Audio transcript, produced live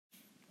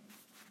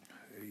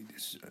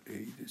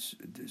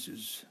This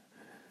is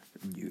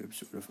a new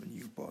episode of a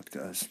new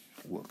podcast.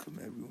 Welcome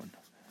everyone.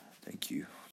 Thank you.